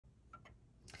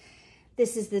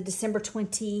This is the December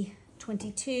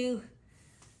 2022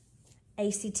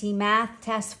 ACT Math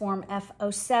Test Form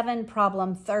F07,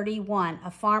 Problem 31.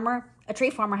 A tree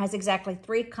farmer has exactly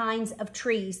 3 kinds of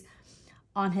trees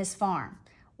on his farm.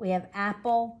 We have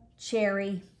apple,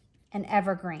 cherry, and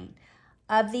evergreen.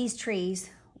 Of these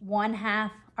trees,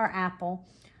 1/2 are apple,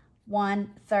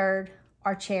 1/3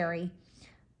 are cherry,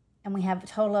 and we have a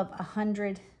total of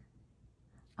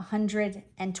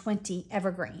 120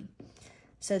 evergreen.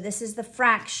 So this is the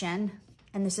fraction,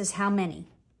 and this is how many.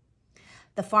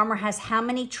 The farmer has how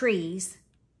many trees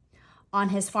on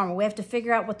his farm? We have to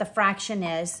figure out what the fraction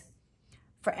is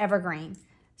for evergreen.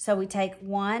 So we take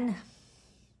 1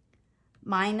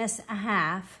 minus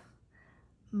 1/2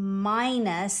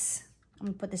 minus, I'm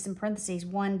going to put this in parentheses,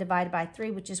 1 divided by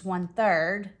 3, which is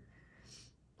 1/3,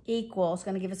 equals,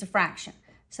 going to give us a fraction.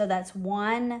 So that's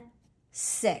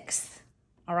 1/6,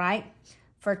 all right,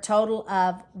 for a total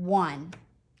of 1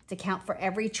 to count for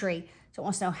every tree. So it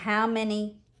wants to know how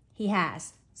many he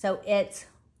has. So it's,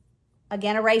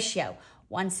 again, a ratio.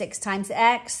 1/6 times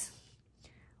x,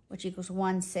 which equals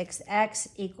 1/6x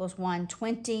equals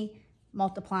 120,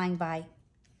 multiplying by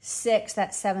 6,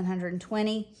 that's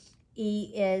 720.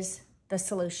 E is the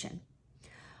solution.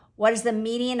 What is the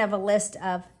median of a list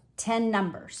of 10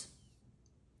 numbers?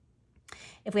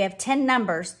 If we have 10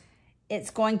 numbers,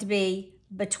 it's going to be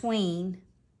between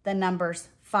the numbers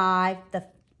 5,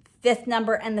 the 5th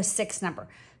number, and the 6th number.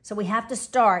 So we have to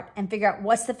start and figure out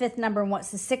what's the 5th number and what's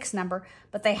the 6th number,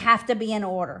 but they have to be in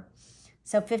order.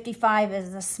 So 55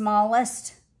 is the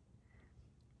smallest.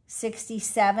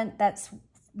 67, that's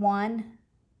 1,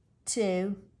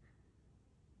 2,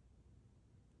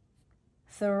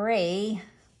 3,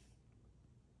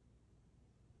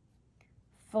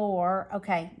 4.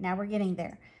 Okay, now we're getting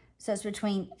there. So it's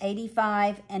between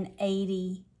 85 and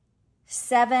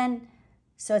 87.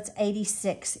 So it's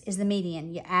 86 is the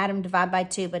median. You add them, divide by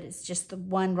 2, but it's just the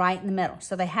one right in the middle.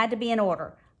 So they had to be in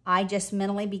order. I just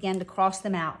mentally began to cross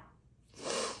them out.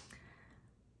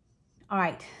 All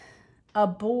right. A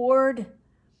board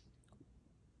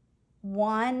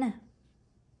 1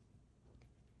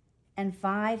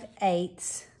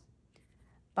 5/8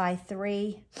 by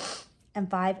 3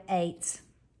 5/8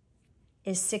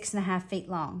 is 6.5 feet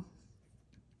long.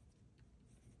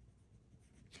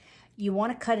 You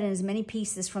want to cut in as many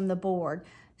pieces from the board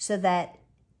so that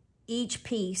each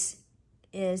piece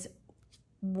is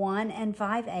 1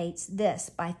 5/8, this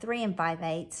by 3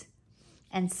 5/8,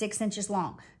 and 6 inches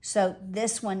long. So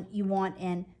this one you want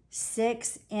in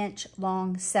 6-inch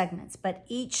long segments, but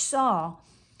each saw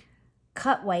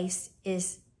cut waste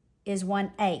is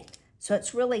 1/8. So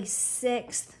it's really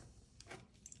 1/6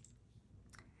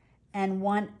 and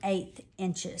 1/8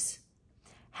 inches.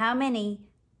 How many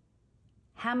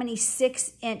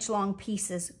 6-inch long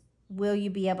pieces will you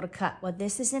be able to cut? Well,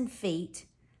 this is in feet,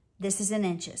 this is in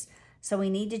inches. So we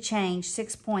need to change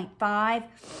 6.5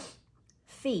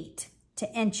 feet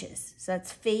to inches. So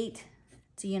that's feet,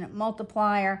 it's a unit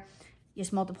multiplier. You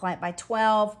just multiply it by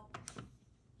 12.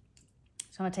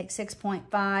 So I'm going to take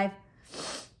 6.5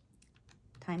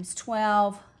 times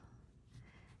 12,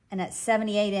 and that's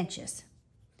 78 inches.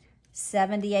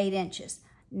 78 inches.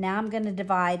 Now I'm going to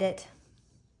divide it.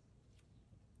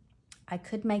 I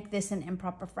could make this an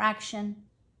improper fraction.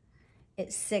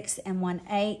 It's 6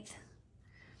 1/8.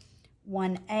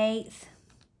 1/8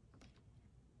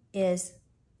 is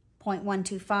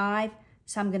 0.125.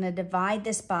 So I'm going to divide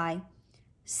this by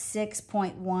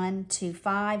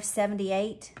 6.125.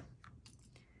 78.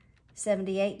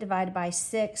 78 divided by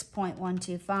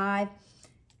 6.125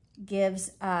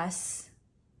 gives us,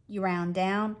 you round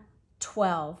down,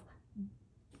 12.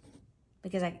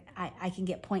 Because I can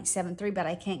get 0.73, but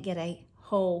I can't get a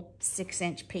whole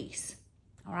 6-inch piece,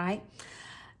 all right?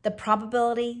 The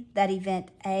probability that event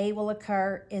A will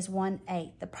occur is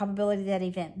 1/8. The probability that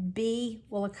event B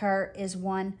will occur is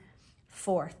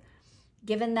 1/4.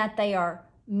 Given that they are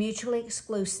mutually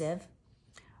exclusive,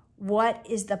 what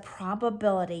is the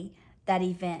probability that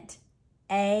event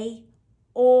A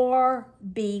or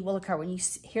B will occur? When you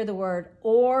hear the word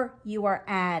or, you are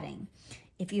adding.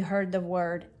 If you heard the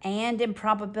word and in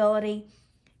probability,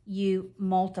 you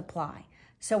multiply.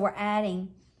 So we're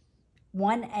adding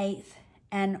 1/8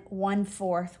 and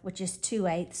 1/4, which is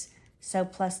 2/8. So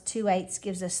plus 2/8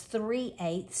 gives us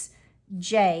 3/8.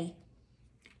 J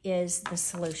is the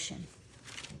solution.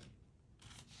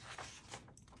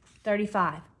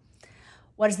 35.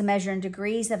 What is the measure in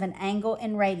degrees of an angle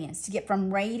in radians? To get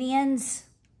from radians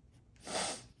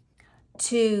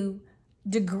to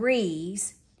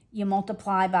degrees, you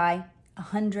multiply by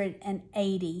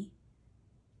 180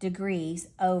 degrees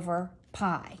over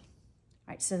pi. All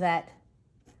right, so that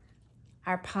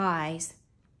our pi's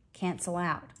cancel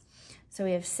out. So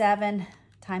we have 7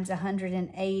 times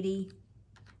 180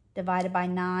 divided by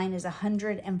 9 is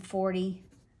 140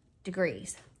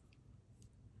 degrees.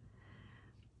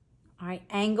 All right,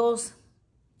 angles.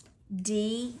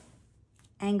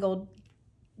 Angle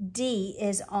D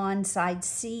is on side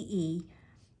CE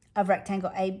of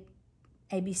rectangle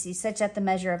ABC, such that the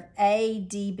measure of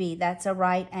ADB, that's a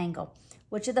right angle.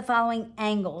 Which of the following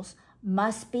angles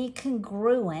must be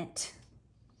congruent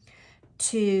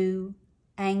to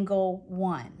angle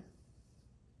 1?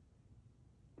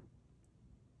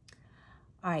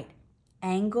 All right,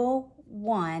 angle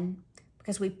 1,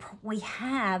 because we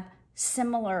have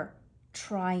similar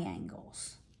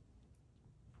triangles.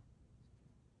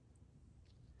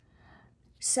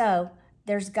 So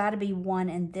there's got to be one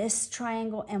in this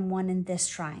triangle and one in this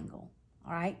triangle,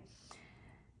 all right?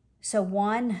 So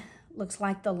one looks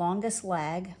like the longest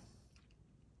leg,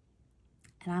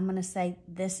 and I'm going to say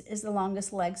this is the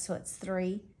longest leg, so it's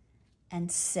 3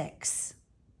 and 6.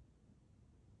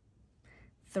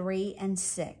 3 and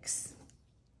 6.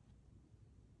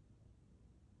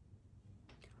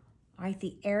 All right,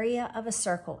 the area of a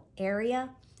circle.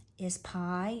 Area is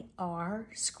pi r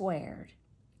squared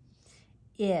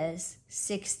is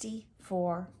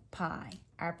 64 pi.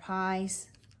 Our pi's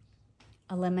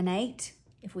eliminate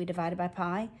if we divide it by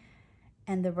pi,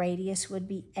 and the radius would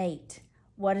be 8.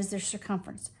 What is their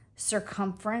circumference?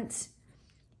 Circumference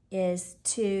is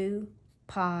 2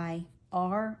 pi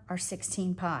r, or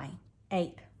 16 pi,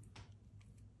 8.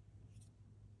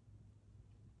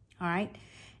 All right,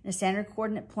 in a standard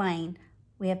coordinate plane,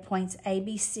 we have points A,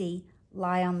 B, C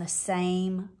lie on the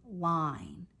same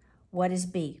line. What is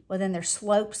B? Well, then their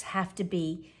slopes have to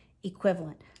be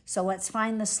equivalent. So let's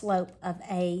find the slope of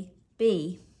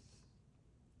AB.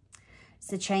 It's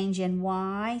the change in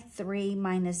y, 3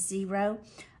 minus 0,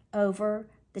 over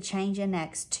the change in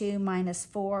x, 2 minus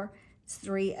 4. It's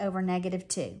 3 over negative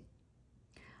 2. All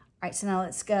right, so now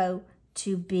let's go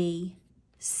to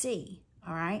BC,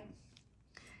 all right?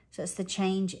 So it's the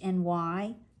change in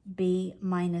y, b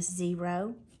minus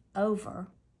 0, over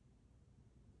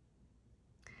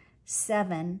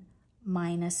 7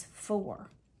 minus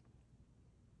 4,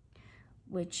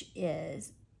 which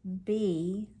is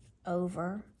b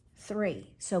over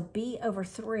 3. So b over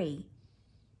 3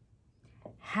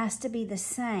 has to be the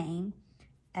same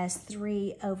as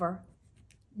 3 over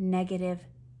negative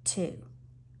 2.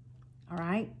 All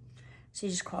right? So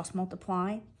you just cross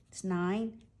multiply. It's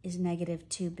 9 is negative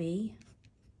 2b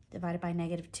divided by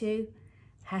negative 2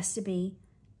 has to be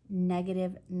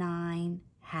negative 9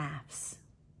 halves.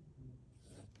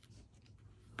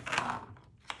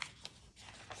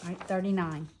 All right,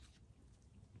 39.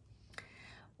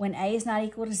 When a is not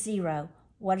equal to 0,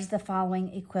 what is the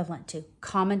following equivalent to?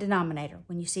 Common denominator.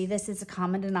 When you see this, it's a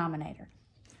common denominator.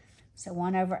 So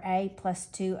 1 over a plus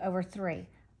 2 over 3.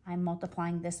 I'm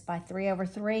multiplying this by 3 over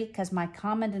 3 because my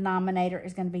common denominator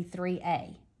is going to be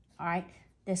 3a. All right,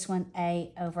 this one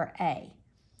a over a.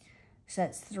 So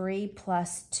it's 3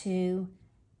 plus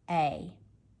 2a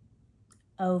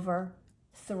over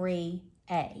 3a.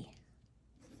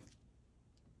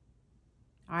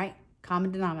 All right,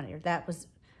 common denominator. That was,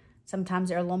 sometimes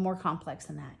they're a little more complex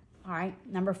than that. All right,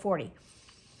 number 40.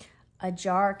 A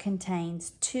jar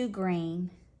contains 2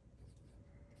 green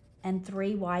and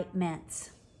 3 white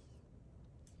mints.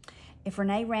 If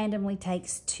Renee randomly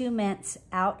takes 2 mints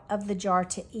out of the jar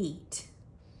to eat,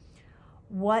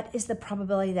 what is the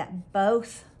probability that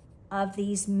both of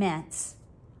these mints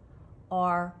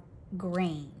are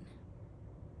green?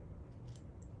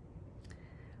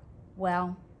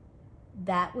 Well,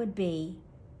 that would be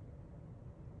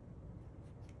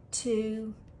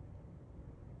 2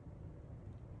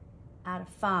 out of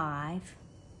 5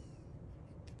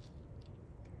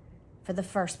 for the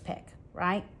first pick,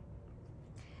 right?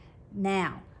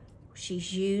 Now,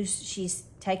 she's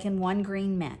taken 1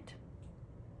 green mint.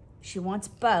 She wants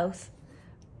both.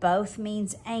 Both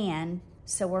means and,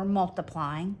 so we're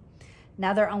multiplying.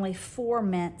 Now there are only 4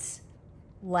 mints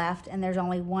left, and there's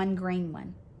only 1 green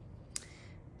one.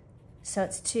 So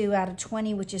it's 2 out of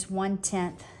 20, which is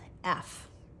 1/10 F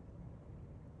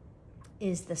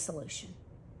is the solution.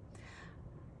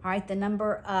 All right, the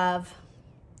number of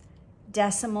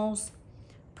decimals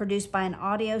produced by an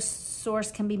audio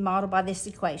source can be modeled by this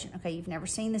equation. Okay, you've never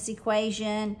seen this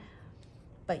equation,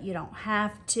 but you don't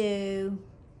have to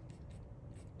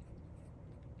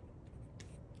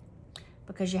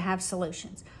because you have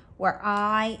solutions. Where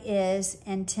I is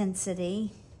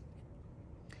intensity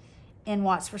in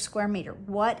watts per square meter.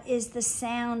 What is the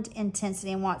sound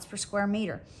intensity in watts per square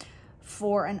meter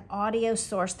for an audio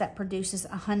source that produces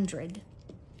 100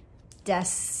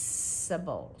 decibels?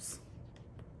 principles.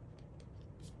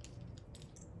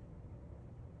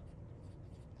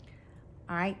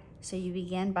 All right, so you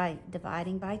begin by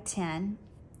dividing by 10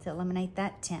 to eliminate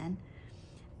that 10.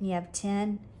 And you have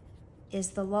 10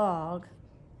 is the log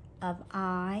of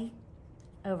I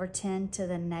over 10 to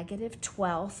the negative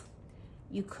 12th.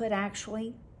 You could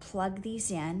actually plug these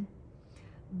in,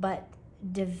 but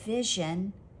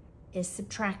division is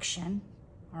subtraction,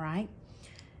 all right,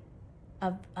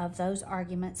 of those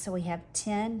arguments. So we have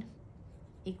 10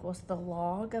 equals the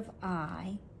log of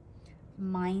I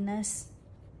minus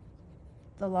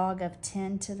the log of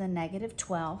 10 to the negative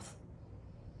 12th.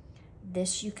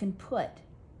 This you can put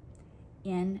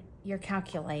in your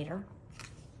calculator.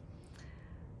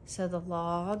 So the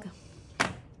log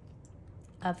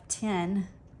of 10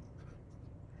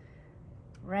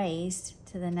 raised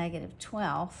to the negative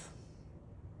 12th,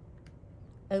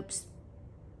 oops,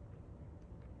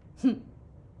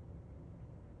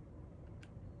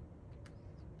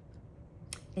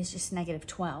 is just negative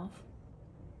 12.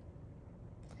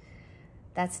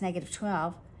 That's negative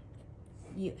 12.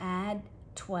 You add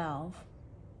 12.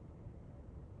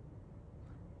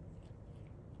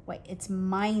 Wait, it's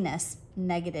minus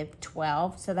negative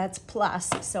 12, so that's plus.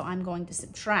 So I'm going to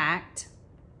subtract,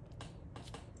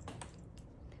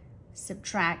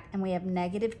 and we have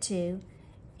negative 2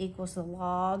 equals the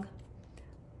log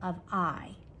of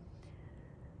I.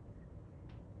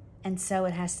 And so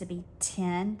it has to be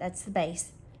 10, that's the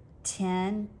base.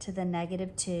 10 to the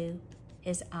negative 2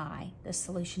 is I. The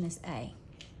solution is A.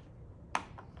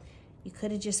 You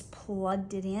could have just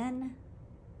plugged it in.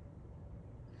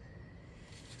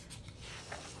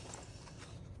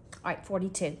 All right,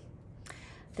 42.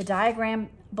 The diagram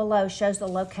below shows the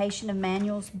location of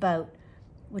Manuel's boat,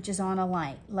 which is on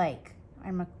a lake.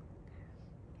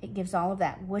 It gives all of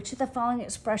that. Which of the following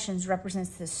expressions represents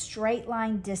the straight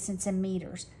line distance in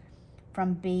meters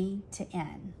from B to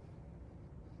N?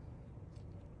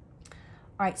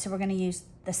 All right, so we're going to use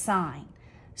the sign.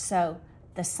 So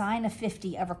the sine of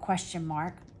 50 over question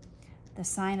mark, the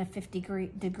sine of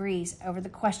 50 degrees over the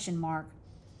question mark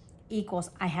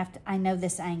equals, I know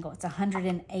this angle, it's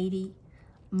 180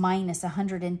 minus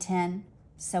 110,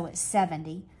 so it's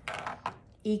 70,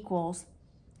 equals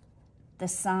the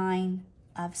sine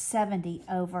of 70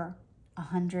 over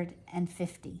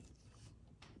 150.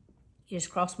 You just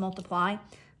cross multiply,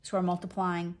 so we're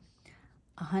multiplying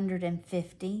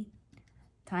 150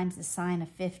 times the sine of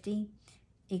 50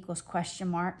 equals question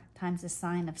mark times the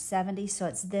sine of 70. So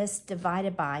it's this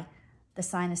divided by the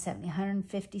sine of 70.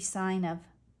 150 sine of,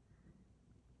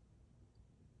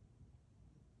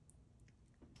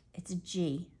 it's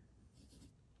G.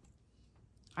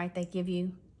 All right, they give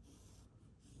you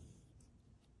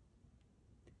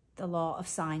the law of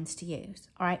sines to use.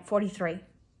 All right, 43.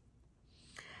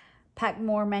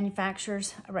 Packmore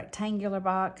manufactures a rectangular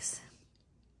box,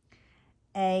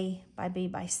 A by B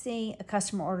by C. A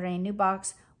customer ordered a new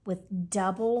box with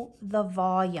double the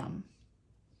volume.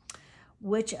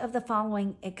 Which of the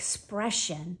following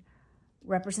expression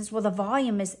represents, well, the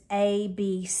volume is A,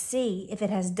 B, C. If it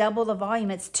has double the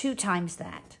volume, it's 2 times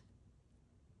that.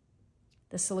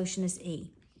 The solution is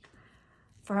E.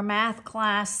 For her math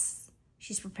class,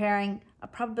 she's preparing a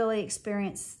probability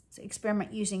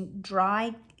experiment using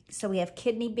dried, so we have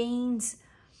kidney beans,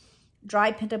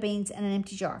 dried pinto beans, and an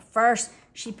empty jar. First,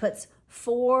 she puts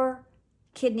 4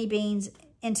 kidney beans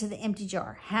into the empty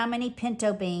jar. How many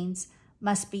pinto beans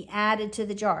must be added to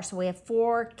the jar? So we have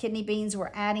 4 kidney beans.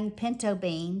 We're adding pinto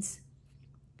beans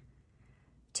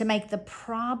to make the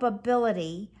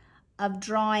probability of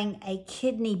drawing a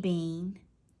kidney bean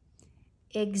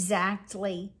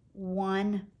exactly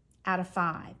 1 out of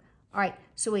 5. All right,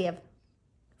 so we have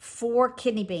 4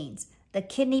 kidney beans. The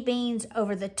kidney beans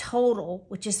over the total,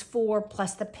 which is 4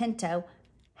 plus the pinto,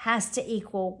 has to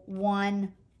equal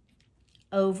 1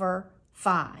 over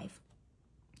 5.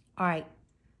 All right,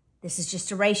 this is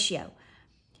just a ratio.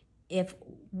 If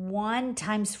 1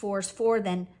 times 4 is 4,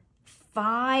 then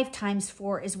 5 times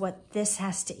 4 is what this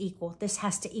has to equal. This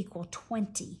has to equal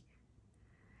 20.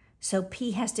 So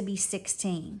P has to be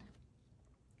 16.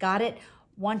 Got it?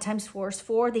 1 times 4 is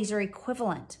 4. These are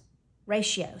equivalent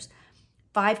ratios.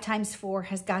 5 times 4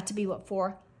 has got to be what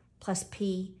 4 plus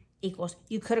P equals.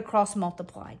 You could have cross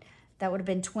multiplied. That would have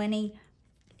been 20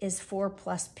 is 4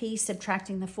 plus P.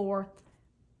 Subtracting the 4,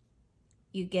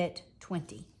 you get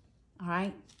 20. All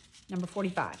right, number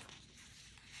 45.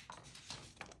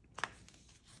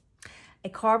 A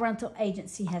car rental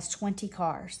agency has 20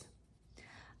 cars.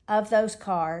 Of those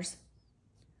cars,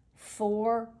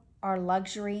 4 are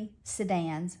luxury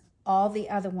sedans, All the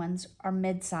other ones are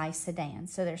mid-size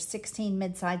sedans. So there's 16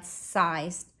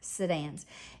 mid-sized sedans.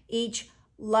 Each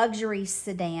luxury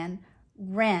sedan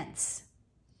rents.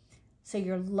 So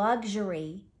your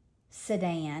luxury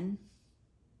sedan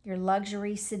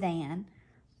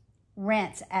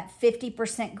rents at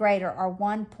 50% greater, or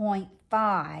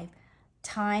 1.5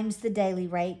 times the daily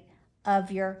rate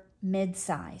of your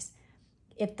mid-size.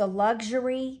 If the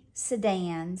luxury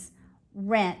sedans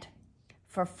rent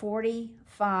for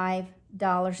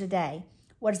 $45 a day,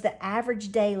 what is the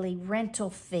average daily rental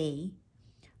fee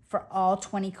for all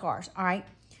 20 cars? All right.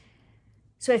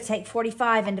 So to take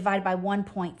 45 and divide by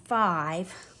 1.5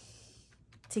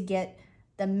 to get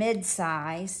the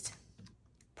mid-sized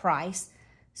price.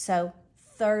 So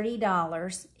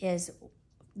 $30 is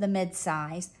the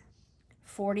mid-size.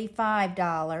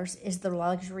 $45 is the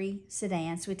luxury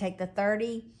sedan. So we take the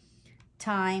 30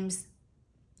 times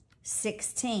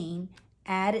 16,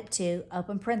 add it to,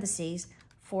 open parentheses,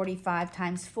 45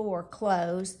 times 4,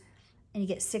 close, and you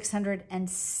get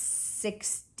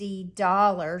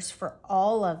 $660 for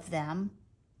all of them.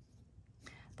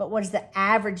 But what is the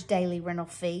average daily rental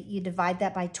fee? You divide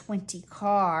that by 20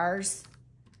 cars,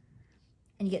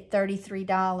 and you get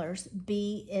 $33.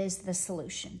 B is the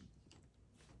solution.